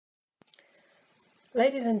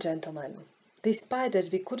Ladies and gentlemen, despite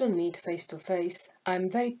that we couldn't meet face to face, I'm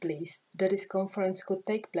very pleased that this conference could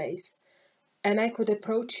take place and I could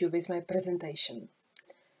approach you with my presentation.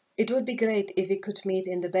 It would be great if we could meet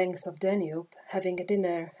in the banks of Danube, having a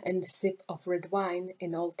dinner and a sip of red wine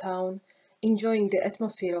in Old Town, enjoying the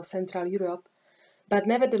atmosphere of Central Europe, but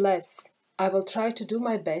nevertheless, I will try to do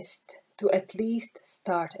my best to at least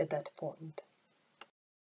start at that point.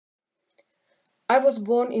 I was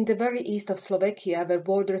born in the very east of Slovakia, where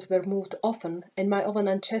borders were moved often, and my own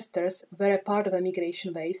ancestors were a part of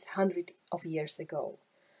emigration waves hundreds of years ago.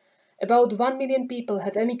 About 1 million people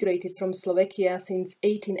have emigrated from Slovakia since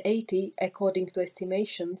 1880, according to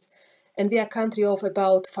estimations, and we are a country of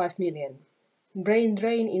about 5 million. Brain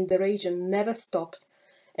drain in the region never stopped,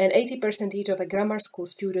 and 80% each of the grammar school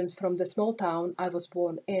students from the small town I was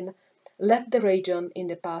born in left the region in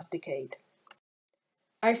the past decade.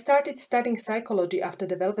 I started studying psychology after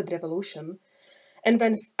the Velvet Revolution, and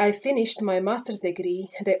when I finished my master's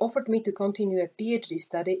degree, they offered me to continue a PhD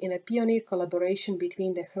study in a pioneer collaboration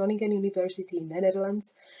between the Groningen University in the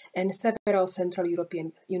Netherlands and several Central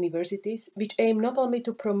European universities, which aim not only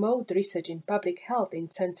to promote research in public health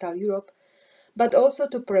in Central Europe, but also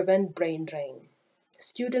to prevent brain drain.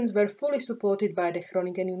 Students were fully supported by the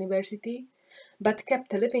Groningen University, but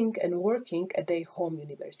kept living and working at their home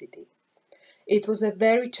university. It was a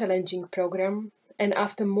very challenging program, and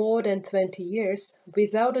after more than 20 years,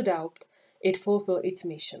 without a doubt, it fulfilled its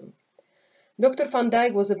mission. Dr. van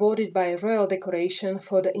Dijk was awarded by a royal decoration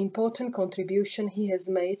for the important contribution he has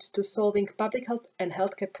made to solving public health and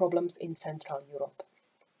healthcare problems in Central Europe.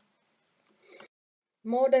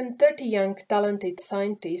 More than 30 young, talented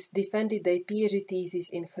scientists defended their PhD thesis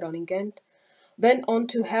in Groningen, went on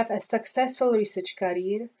to have a successful research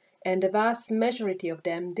career, and the vast majority of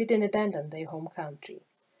them didn't abandon their home country.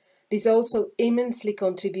 This also immensely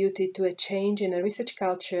contributed to a change in the research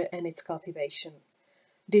culture and its cultivation.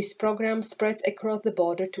 This program spreads across the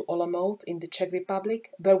border to Olomouc in the Czech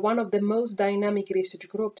Republic, where one of the most dynamic research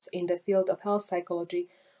groups in the field of health psychology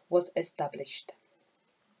was established.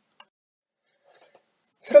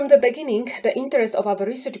 From the beginning, the interest of our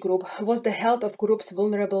research group was the health of groups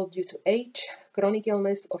vulnerable due to age, chronic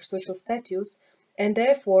illness, or social status, and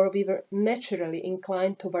therefore we were naturally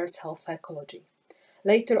inclined towards health psychology.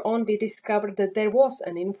 Later on, we discovered that there was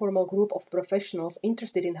an informal group of professionals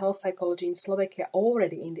interested in health psychology in Slovakia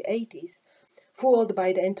already in the 80s, fueled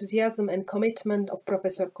by the enthusiasm and commitment of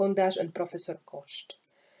Professor Kondáš and Professor Kost.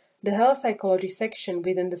 The health psychology section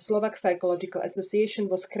within the Slovak Psychological Association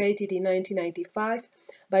was created in 1995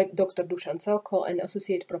 by Dr. Dušan Celko and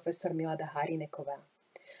Associate Professor Milada Harineková.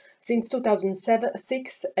 Since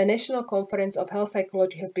 2006, a national conference of health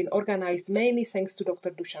psychology has been organized mainly thanks to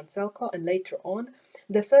Dr. Dušan Celko, and later on,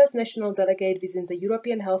 the first national delegate within the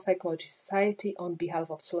European Health Psychology Society on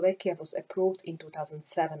behalf of Slovakia was approved in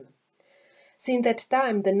 2007. Since that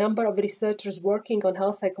time, the number of researchers working on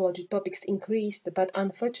health psychology topics increased, but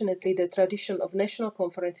unfortunately the tradition of national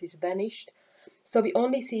conferences vanished, so we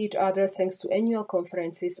only see each other thanks to annual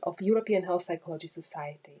conferences of European Health Psychology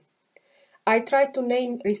Society. I tried to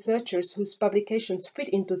name researchers whose publications fit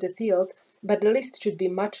into the field, but the list should be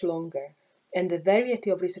much longer, and the variety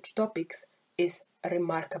of research topics is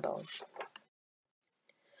remarkable.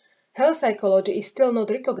 Health psychology is still not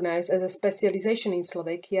recognized as a specialization in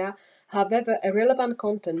Slovakia. However, a relevant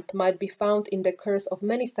content might be found in the course of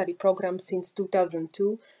many study programs since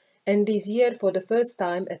 2002, and this year, for the first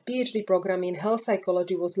time, a PhD program in health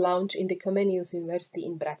psychology was launched in the Comenius University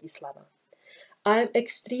in Bratislava. I am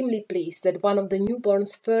extremely pleased that one of the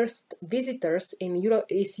newborn's first visitors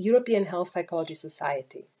is European Health Psychology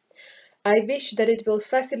Society. I wish that it will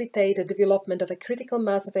facilitate the development of a critical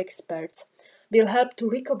mass of experts, will help to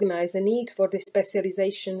recognize a need for this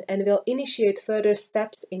specialization, and will initiate further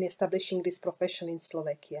steps in establishing this profession in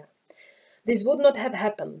Slovakia. This would not have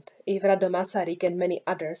happened if Rado Masaryk and many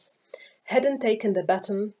others hadn't taken the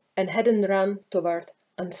baton and hadn't run toward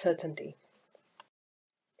uncertainty.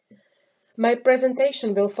 My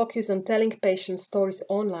presentation will focus on telling patient stories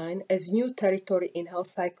online as new territory in health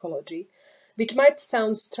psychology, which might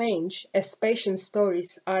sound strange as patient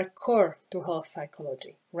stories are core to health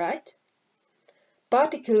psychology, right?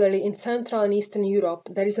 Particularly in Central and Eastern Europe,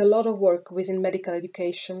 there is a lot of work within medical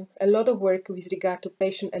education, a lot of work with regard to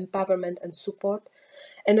patient empowerment and support,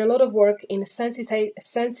 and a lot of work in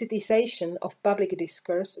sensitization of public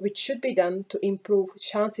discourse, which should be done to improve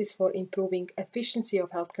chances for improving efficiency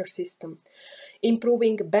of healthcare system,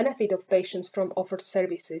 improving benefit of patients from offered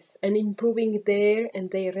services, and improving their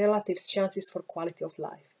and their relatives' chances for quality of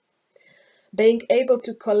life. Being able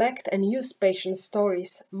to collect and use patient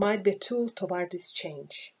stories might be a tool toward this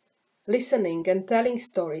change. Listening and telling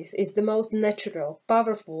stories is the most natural,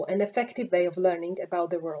 powerful, and effective way of learning about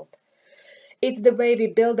the world. It's the way we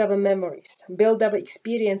build our memories, build our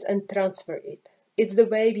experience, and transfer it. It's the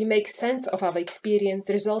way we make sense of our experience,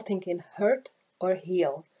 resulting in hurt or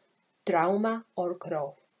heal, trauma or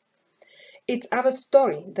growth. It's our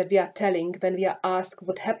story that we are telling when we are asked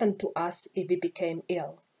what happened to us if we became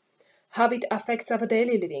ill. How it affects our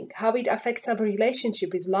daily living, how it affects our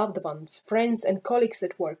relationship with loved ones, friends and colleagues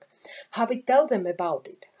at work, how we tell them about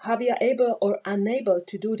it, how we are able or unable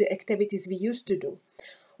to do the activities we used to do,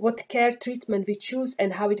 what care treatment we choose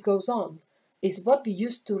and how it goes on, is what we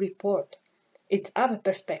used to report. It's our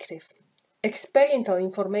perspective. Experiential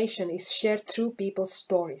information is shared through people's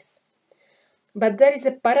stories. But there is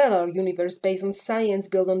a parallel universe based on science,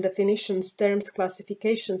 built on definitions, terms,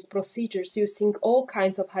 classifications, procedures, using all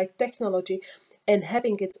kinds of high technology and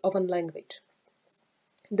having its own language.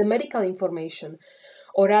 The medical information,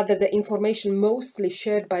 or rather the information mostly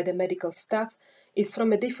shared by the medical staff, is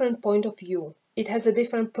from a different point of view. It has a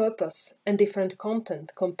different purpose and different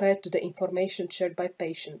content compared to the information shared by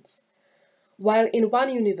patients. While in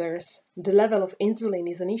one universe, the level of insulin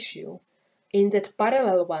is an issue, in that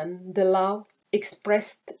parallel one, the love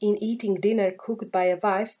expressed in eating dinner cooked by a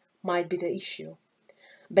wife might be the issue.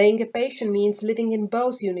 Being a patient means living in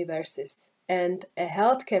both universes, and a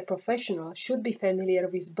healthcare professional should be familiar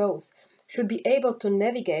with both, should be able to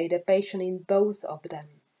navigate a patient in both of them.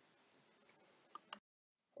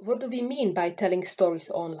 What do we mean by telling stories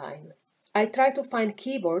online? I try to find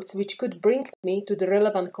keywords which could bring me to the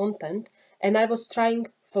relevant content, and I was trying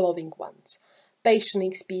following ones: patient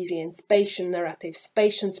experience, patient narratives,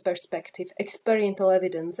 patient's perspective, experiential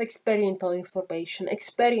evidence, experiential information,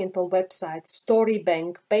 experiential websites, story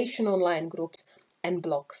bank, patient online groups, and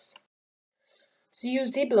blogs. Sue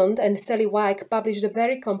Ziblund and Sally Wyke published a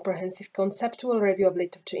very comprehensive conceptual review of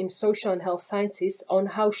literature in social and health sciences on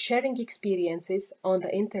how sharing experiences on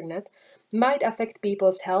the internet might affect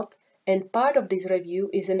people's health, and part of this review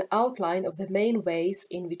is an outline of the main ways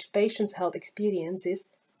in which patients' health experiences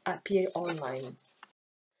appear online.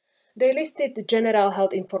 They listed the general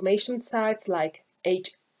health information sites like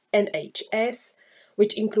NHS,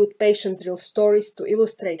 which include patients' real stories to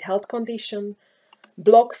illustrate health condition,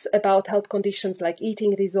 blogs about health conditions like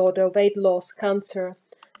eating disorder, weight loss, cancer,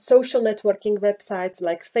 social networking websites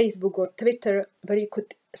like Facebook or Twitter, where you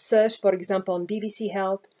could search, for example, on BBC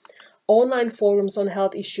Health, online forums on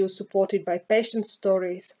health issues supported by patient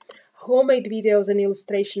stories, homemade videos and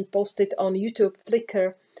illustration posted on YouTube,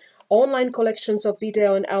 Flickr, online collections of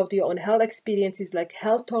video and audio on health experiences like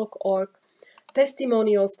healthtalk.org,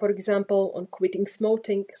 testimonials, for example, on quitting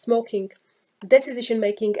smoking,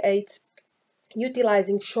 decision-making aids,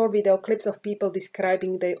 utilizing short video clips of people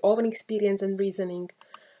describing their own experience and reasoning,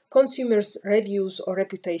 consumers' reviews or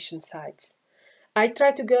reputation sites. I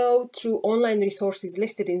tried to go through online resources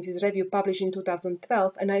listed in this review published in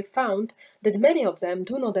 2012, and I found that many of them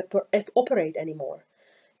do not operate anymore.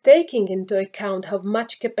 Taking into account how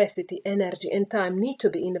much capacity, energy, and time need to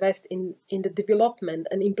be invested in the development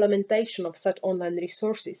and implementation of such online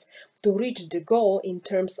resources to reach the goal in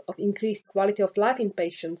terms of increased quality of life in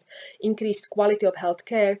patients, increased quality of health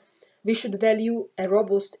care, we should value a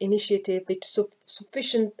robust initiative with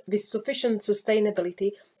sufficient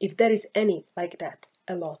sustainability, if there is any like that,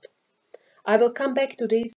 a lot. I will come back to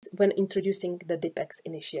this when introducing the DIPEX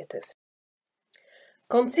initiative.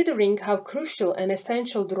 Considering how crucial and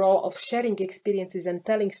essential the role of sharing experiences and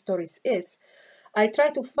telling stories is, I try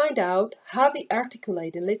to find out how we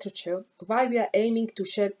articulate in literature why we are aiming to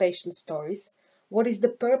share patient stories, what is the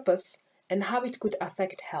purpose, and how it could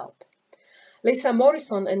affect health. Lisa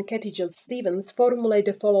Morrison and Kathy Jill Stevens formulate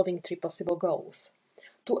the following 3 possible goals: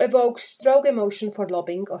 to evoke strong emotion for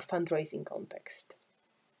lobbying or fundraising context,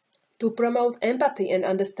 to promote empathy and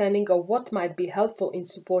understanding of what might be helpful in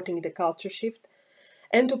supporting the culture shift,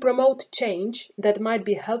 and to promote change that might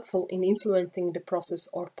be helpful in influencing the process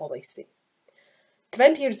or policy.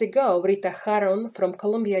 20 years ago, Rita Charon from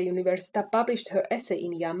Columbia University published her essay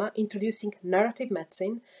in JAMA introducing narrative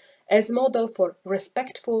medicine as model for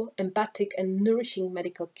respectful, empathic, and nourishing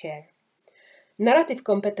medical care. Narrative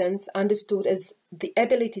competence, understood as the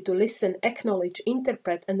ability to listen, acknowledge,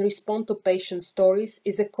 interpret, and respond to patient stories,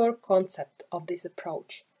 is a core concept of this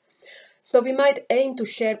approach. So we might aim to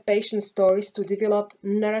share patient stories to develop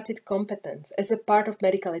narrative competence as a part of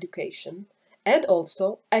medical education, and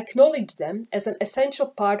also acknowledge them as an essential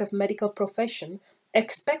part of medical profession,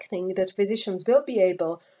 expecting that physicians will be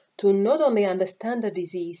able to not only understand the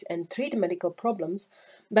disease and treat medical problems,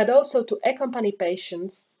 but also to accompany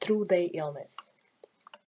patients through their illness.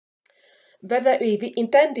 Whether we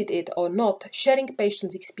intended it or not, sharing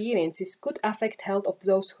patients' experiences could affect health of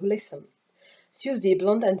those who listen. Susie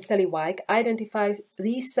Blond and Sally Wyke identify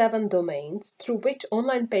these 7 domains through which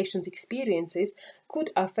online patients' experiences could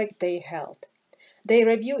affect their health. Their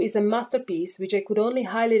review is a masterpiece which I could only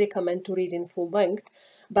highly recommend to read in full length,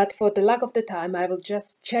 but for the lack of the time I will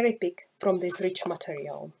just cherry pick from this rich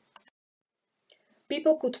material.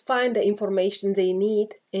 People could find the information they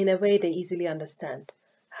need in a way they easily understand.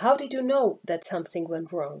 How did you know that something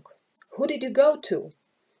went wrong? Who did you go to?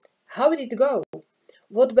 How did it go?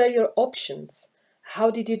 What were your options?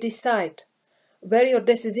 How did you decide? Were your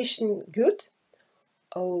decisions good?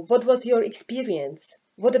 Oh, what was your experience?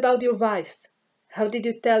 What about your wife? How did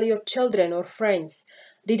you tell your children or friends?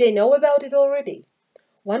 Did they know about it already?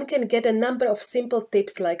 One can get a number of simple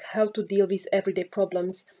tips like how to deal with everyday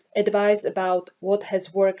problems, advice about what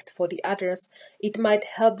has worked for the others. It might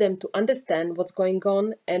help them to understand what's going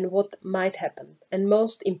on and what might happen. And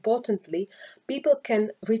most importantly, people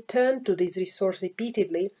can return to this resource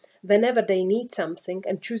repeatedly whenever they need something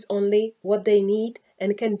and choose only what they need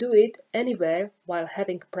and can do it anywhere while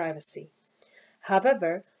having privacy.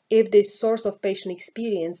 However, if this source of patient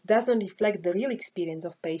experience doesn't reflect the real experience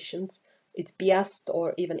of patients, it's biased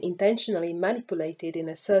or even intentionally manipulated in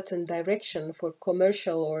a certain direction for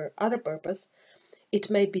commercial or other purpose, it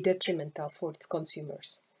may be detrimental for its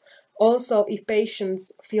consumers. Also, if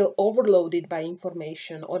patients feel overloaded by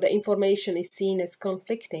information or the information is seen as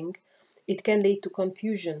conflicting, it can lead to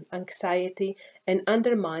confusion, anxiety, and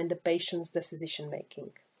undermine the patient's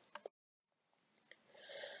decision-making.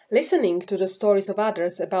 Listening to the stories of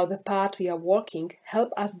others about the path we are walking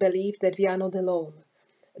help us believe that we are not alone,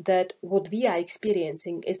 that what we are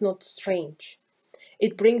experiencing is not strange.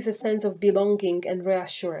 It brings a sense of belonging and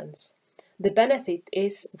reassurance. The benefit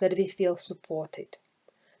is that we feel supported.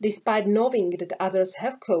 Despite knowing that others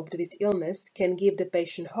have coped with illness can give the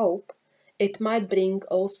patient hope, it might bring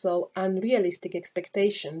also unrealistic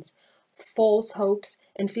expectations, false hopes,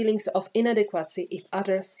 and feelings of inadequacy if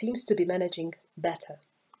others seem to be managing better.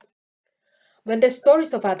 When the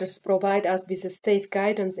stories of others provide us with a safe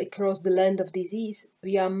guidance across the land of disease,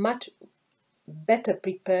 we are much better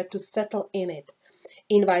prepared to settle in it,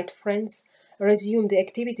 invite friends, resume the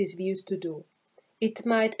activities we used to do. It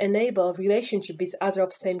might enable relationship with others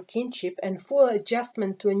of same kinship and full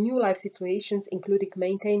adjustment to a new life situations, including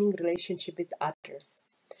maintaining relationship with others.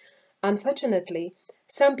 Unfortunately,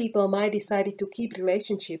 some people might decide to keep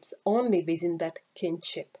relationships only within that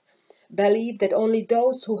kinship, believe that only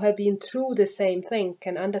those who have been through the same thing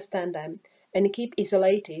can understand them, and keep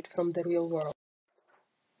isolated from the real world.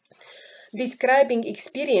 Describing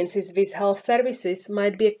experiences with health services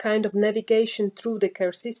might be a kind of navigation through the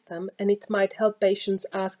care system, and it might help patients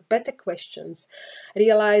ask better questions,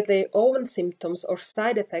 realize their own symptoms or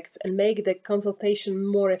side effects, and make the consultation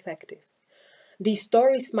more effective. These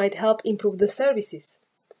stories might help improve the services.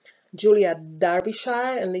 Julia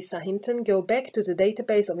Derbyshire and Lisa Hinton go back to the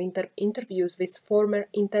database of interviews with former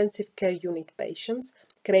intensive care unit patients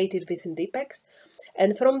created within DPECS,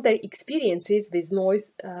 and from their experiences with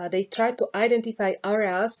noise, they try to identify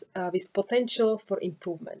areas with potential for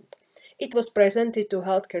improvement. It was presented to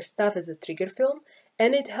healthcare staff as a trigger film,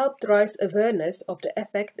 and it helped raise awareness of the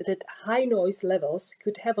effect that high noise levels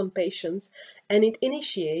could have on patients, and it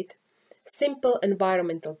initiated simple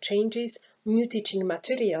environmental changes, new teaching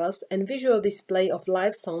materials, and visual display of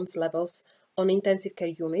live sounds levels on intensive care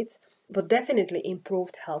units, but definitely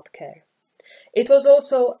improved healthcare. It was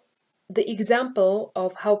also the example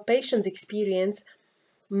of how patients' experience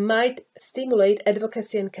might stimulate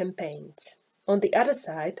advocacy and campaigns. On the other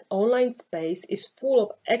side, online space is full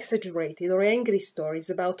of exaggerated or angry stories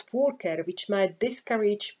about poor care which might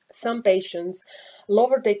discourage some patients,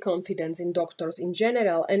 lower their confidence in doctors in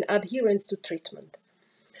general, and adherence to treatment.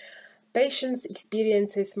 Patients'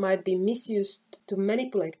 experiences might be misused to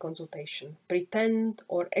manipulate consultation, pretend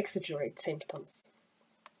or exaggerate symptoms.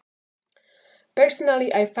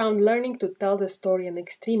 Personally, I found learning to tell the story an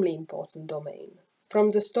extremely important domain.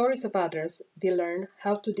 From the stories of others, we learn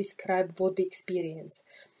how to describe what we experience.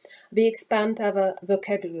 We expand our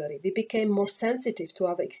vocabulary, we became more sensitive to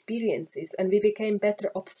our experiences, and we became better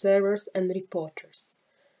observers and reporters.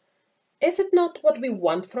 Is it not what we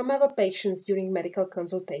want from our patients during medical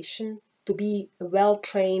consultation? To be a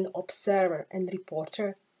well-trained observer and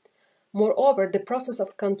reporter? Moreover, the process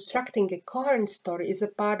of constructing a coherent story is a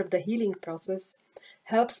part of the healing process,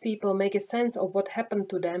 helps people make a sense of what happened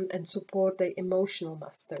to them and support their emotional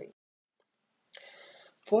mastery.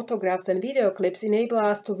 Photographs and video clips enable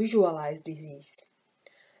us to visualize disease.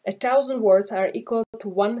 1,000 words are equal to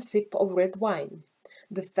 1 sip of red wine.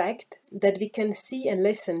 The fact that we can see and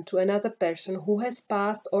listen to another person who has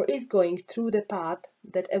passed or is going through the path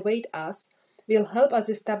that await us will help us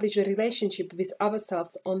establish a relationship with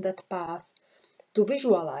ourselves on that path, to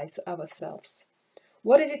visualize ourselves.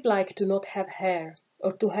 What is it like to not have hair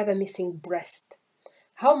or to have a missing breast?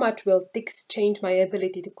 How much will tics change my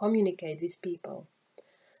ability to communicate with people?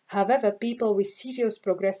 However, people with serious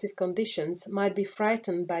progressive conditions might be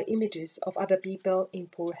frightened by images of other people in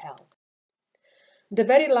poor health. The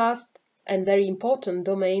very last and very important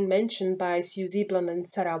domain mentioned by Sue Ziblon and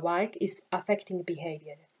Sarah Weik is affecting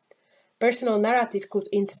behavior. Personal narrative could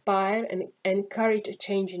inspire and encourage a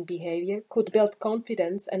change in behavior, could build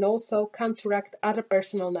confidence and also counteract other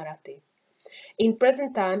personal narrative. In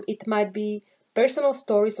present time, it might be personal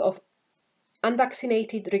stories of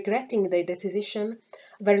unvaccinated regretting their decision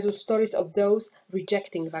versus stories of those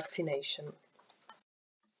rejecting vaccination.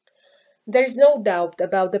 There is no doubt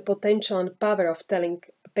about the potential and power of telling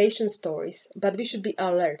patient stories, but we should be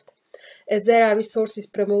alert, as there are resources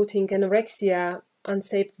promoting anorexia,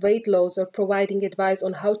 unsafe weight loss, or providing advice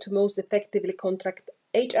on how to most effectively contract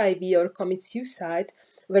HIV or commit suicide,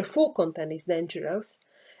 where full content is dangerous,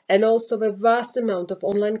 and also a vast amount of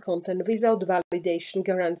online content without validation,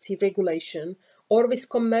 guarantee, regulation, or with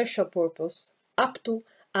commercial purpose, up to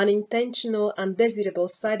unintentional, undesirable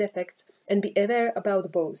side effects, and be aware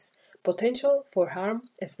about both potential for harm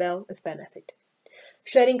as well as benefit.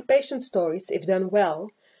 Sharing patient stories, if done well,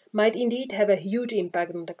 might indeed have a huge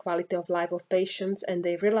impact on the quality of life of patients and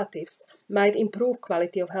their relatives, might improve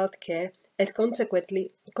quality of healthcare, and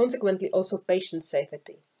consequently also patient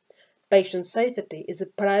safety. Patient safety is a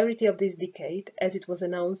priority of this decade, as it was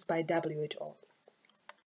announced by WHO.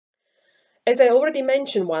 As I already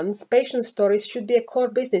mentioned once, patient stories should be a core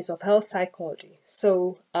business of health psychology.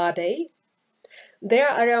 So, are they? There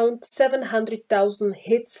are around 700,000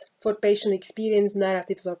 hits for patient experience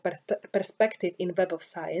narratives or perspective in Web of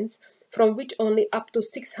Science, from which only up to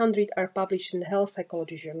 600 are published in health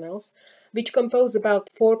psychology journals, which compose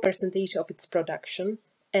about 4% of its production,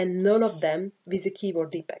 and none of them with the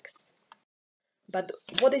keyword DPEX. But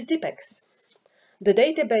what is DPEX? The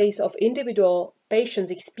database of individual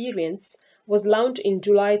patients' experience was launched in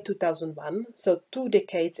July 2001, so 2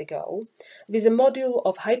 decades ago, with a module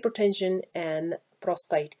of hypertension and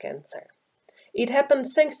prostate cancer. It happened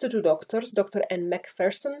thanks to 2 doctors, Dr. Anne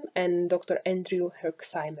McPherson and Dr. Andrew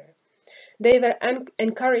Herxheimer. They were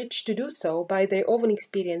encouraged to do so by their own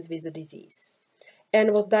experience with the disease.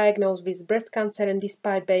 Anne was diagnosed with breast cancer, and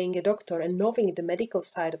despite being a doctor and knowing the medical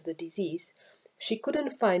side of the disease, she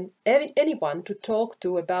couldn't find anyone to talk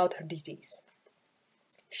to about her disease.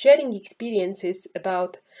 Sharing experiences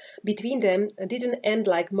between them didn't end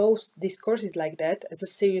like most discourses like that, as a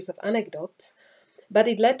series of anecdotes, but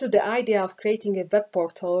it led to the idea of creating a web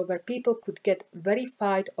portal where people could get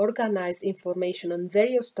verified, organized information on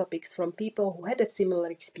various topics from people who had a similar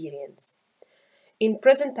experience. In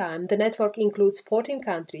present time, the network includes 14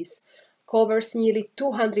 countries, covers nearly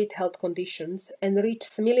 200 health conditions, and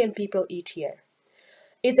reaches 1 million people each year.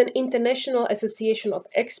 It's an international association of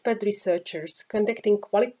expert researchers conducting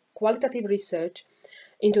qualitative research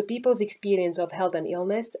into people's experience of health and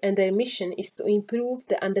illness, and their mission is to improve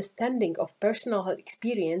the understanding of personal health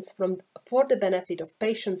experience for the benefit of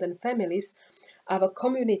patients and families, our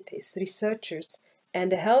communities, researchers,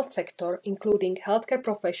 and the health sector, including healthcare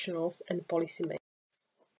professionals and policymakers.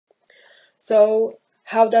 So,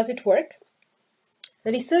 how does it work?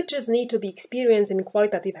 Researchers need to be experienced in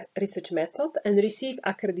qualitative research method and receive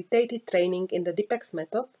accredited training in the DPEX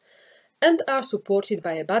method, and are supported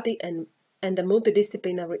by a body and a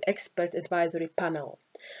multidisciplinary expert advisory panel.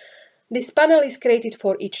 This panel is created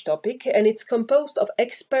for each topic, and it's composed of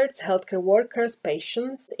experts, healthcare workers,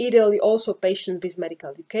 patients, ideally also patients with medical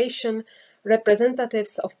education,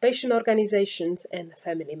 representatives of patient organizations, and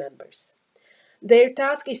family members. Their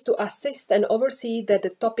task is to assist and oversee that the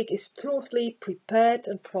topic is thoroughly prepared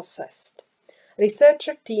and processed.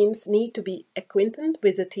 Researcher teams need to be acquainted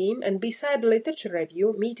with the team, and beside the literature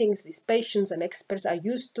review, meetings with patients and experts are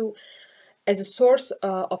used to as a source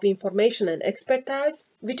of information and expertise,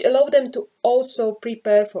 which allow them to also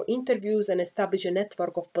prepare for interviews and establish a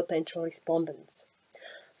network of potential respondents.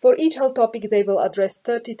 For each health topic, they will address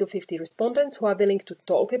 30 to 50 respondents who are willing to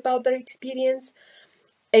talk about their experience,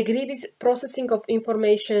 agree with processing of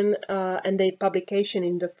information and their publication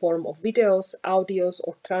in the form of videos, audios,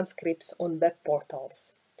 or transcripts on web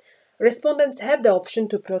portals. Respondents have the option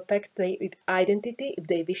to protect their identity if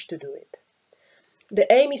they wish to do it. The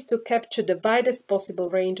aim is to capture the widest possible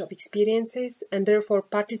range of experiences, and therefore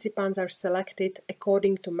participants are selected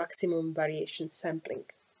according to maximum variation sampling.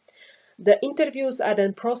 The interviews are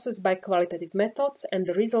then processed by qualitative methods, and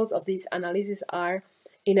the results of these analyses are,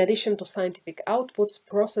 in addition to scientific outputs,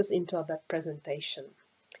 processed into a web presentation.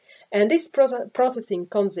 And this processing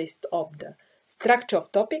consists of the structure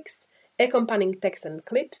of topics, accompanying text and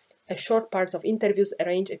clips, and short parts of interviews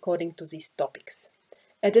arranged according to these topics.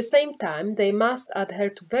 At the same time, they must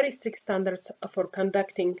adhere to very strict standards for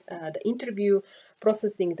conducting the interview,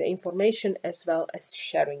 processing the information, as well as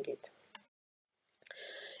sharing it.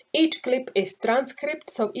 Each clip is transcribed,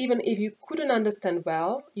 so even if you couldn't understand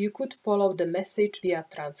well, you could follow the message via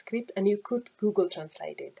transcript and you could Google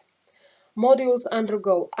Translate it. Modules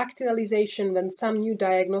undergo actualization when some new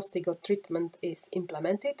diagnostic or treatment is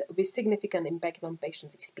implemented with significant impact on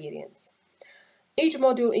patient's experience. Each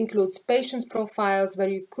module includes patient's profiles where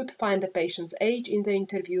you could find the patient's age in the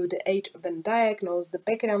interview, the age when diagnosed, the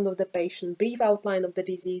background of the patient, brief outline of the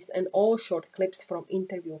disease, and all short clips from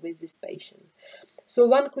interview with this patient. So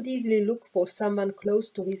one could easily look for someone close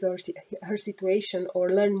to his or her situation or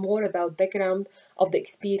learn more about background of the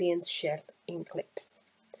experience shared in clips.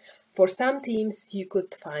 For some teams, you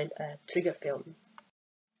could find a trigger film.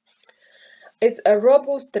 It's a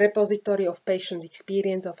robust repository of patient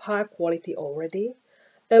experience of high quality already,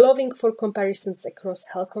 allowing for comparisons across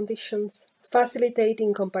health conditions,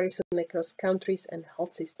 facilitating comparison across countries and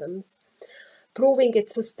health systems, proving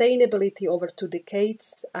its sustainability over 2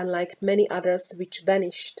 decades, unlike many others which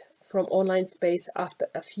vanished from online space after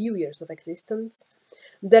a few years of existence,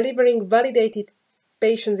 delivering validated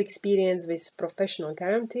patients' experience with professional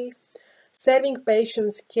guarantee, serving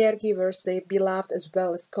patients, caregivers, their beloved as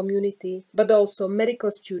well as community, but also medical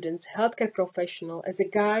students, healthcare professionals as a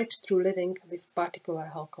guide through living with particular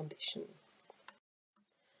health condition.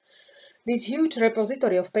 This huge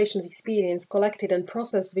repository of patients' experience collected and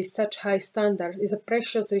processed with such high standards is a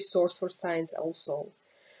precious resource for science also.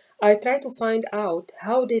 I try to find out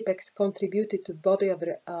how the EHPS contributed to the body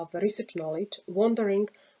of research knowledge, wondering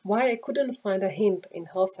why I couldn't find a hint in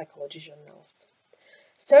health psychology journals.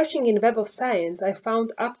 Searching in Web of Science, I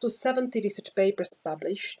found up to 70 research papers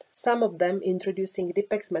published, some of them introducing the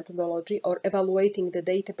EHPS methodology or evaluating the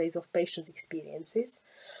database of patients' experiences,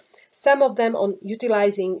 some of them on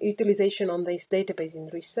utilization on this database in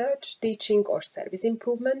research, teaching or service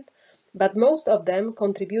improvement, but most of them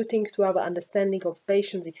contributing to our understanding of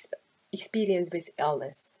patients' experience with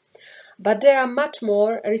illness. But there are much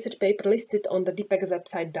more research papers listed on the EHPS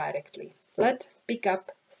website directly. Let's pick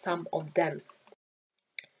up some of them.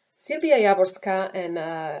 Sylvia Jaworska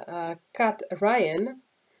and Kat Ryan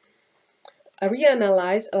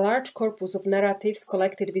reanalyze a large corpus of narratives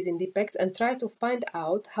collected within EHPS and try to find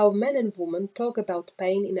out how men and women talk about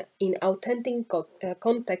pain in authentic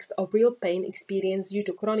context of real pain experience due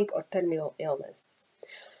to chronic or terminal illness.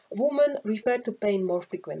 Women refer to pain more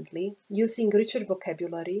frequently, using richer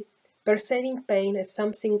vocabulary, perceiving pain as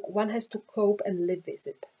something one has to cope and live with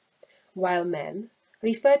it, while men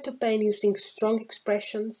refer to pain using strong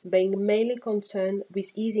expressions, being mainly concerned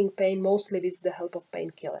with easing pain mostly with the help of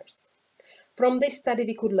painkillers. From this study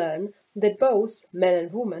we could learn that both men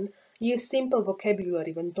and women use simple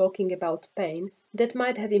vocabulary when talking about pain that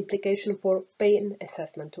might have implication for pain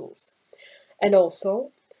assessment tools. And also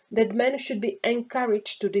that men should be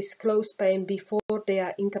encouraged to disclose pain before they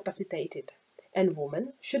are incapacitated, and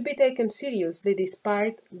women should be taken seriously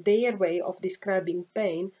despite their way of describing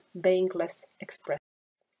pain being less expressive.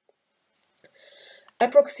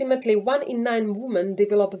 Approximately 1 in 9 women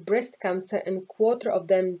develop breast cancer and a quarter of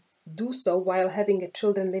them do so while having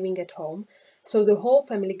children living at home, so the whole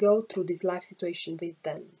family go through this life situation with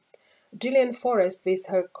them. Gillian Forrest with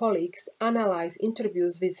her colleagues analyze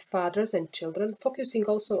interviews with fathers and children, focusing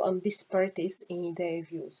also on disparities in their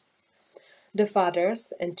views. The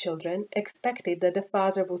fathers and children expected that the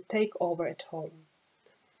father would take over at home.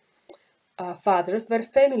 Fathers were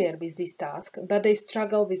familiar with this task, but they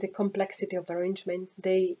struggle with the complexity of arrangement,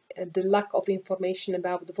 the lack of information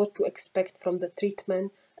about what to expect from the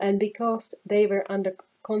treatment, and because they were under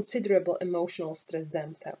considerable emotional stress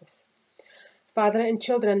themselves. Father and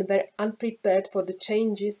children were unprepared for the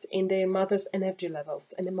changes in their mother's energy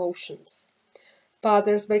levels and emotions.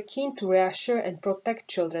 Fathers were keen to reassure and protect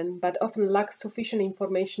children, but often lacked sufficient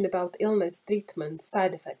information about illness, treatment,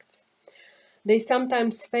 side effects. They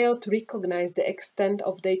sometimes fail to recognize the extent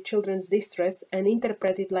of their children's distress and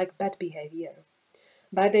interpret it like bad behavior.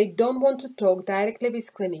 But they don't want to talk directly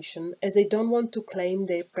with clinicians as they don't want to claim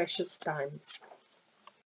their precious time.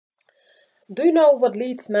 Do you know what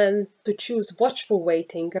leads men to choose watchful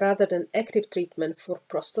waiting rather than active treatment for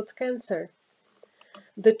prostate cancer?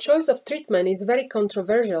 The choice of treatment is very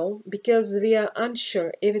controversial because we are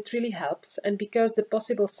unsure if it really helps and because the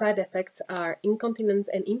possible side effects are incontinence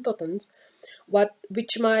and impotence,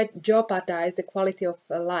 which might jeopardize the quality of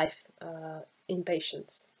life in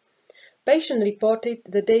patients. Patients reported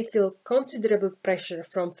that they feel considerable pressure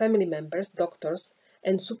from family members, doctors,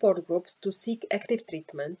 and support groups to seek active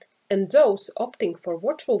treatment, and those opting for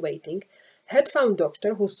watchful waiting had found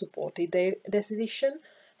doctors who supported their decision,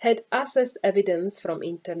 had assessed evidence from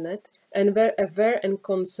internet, and were aware and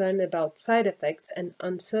concerned about side effects and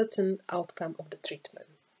uncertain outcome of the treatment.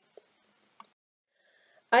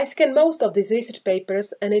 I scanned most of these research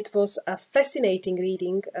papers, and it was a fascinating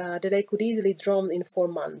reading that I could easily drown in 4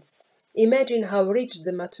 months. Imagine how rich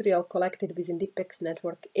the material collected within DPEC's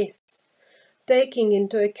network is. Taking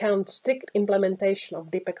into account strict implementation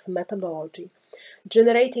of DPEC's methodology,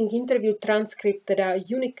 generating interview transcripts that are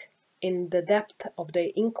unique in the depth of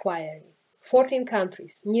the inquiry, 14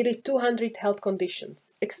 countries, nearly 200 health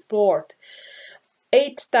conditions, explored,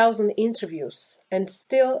 8,000 interviews, and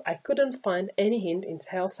still I couldn't find any hint in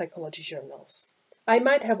health psychology journals. I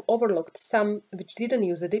might have overlooked some which didn't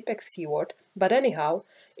use the DPEX keyword, but anyhow,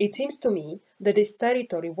 it seems to me that this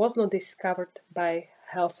territory was not discovered by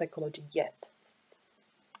health psychology yet.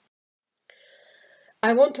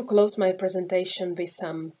 I want to close my presentation with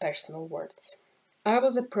some personal words. I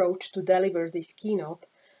was approached to deliver this keynote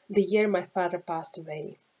the year my father passed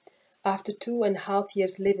away, after 2.5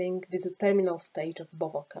 years living with a terminal stage of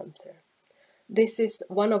bowel cancer. This is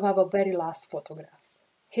one of our very last photographs.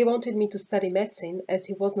 He wanted me to study medicine as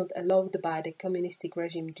he was not allowed by the communistic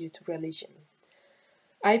regime due to religion.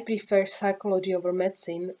 I prefer psychology over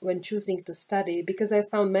medicine when choosing to study because I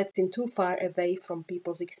found medicine too far away from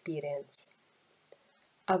people's experience.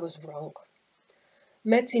 I was wrong.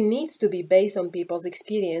 Medicine needs to be based on people's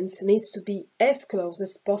experience, needs to be as close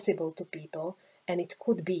as possible to people, and it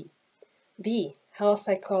could be. We, health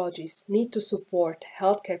psychologists, need to support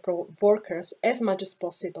healthcare workers as much as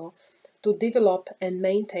possible to develop and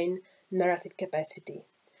maintain narrative capacity.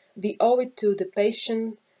 We owe it to the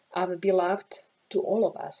patient, our beloved, to all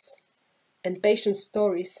of us. And patient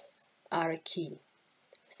stories are a key.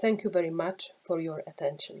 Thank you very much for your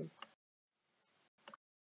attention.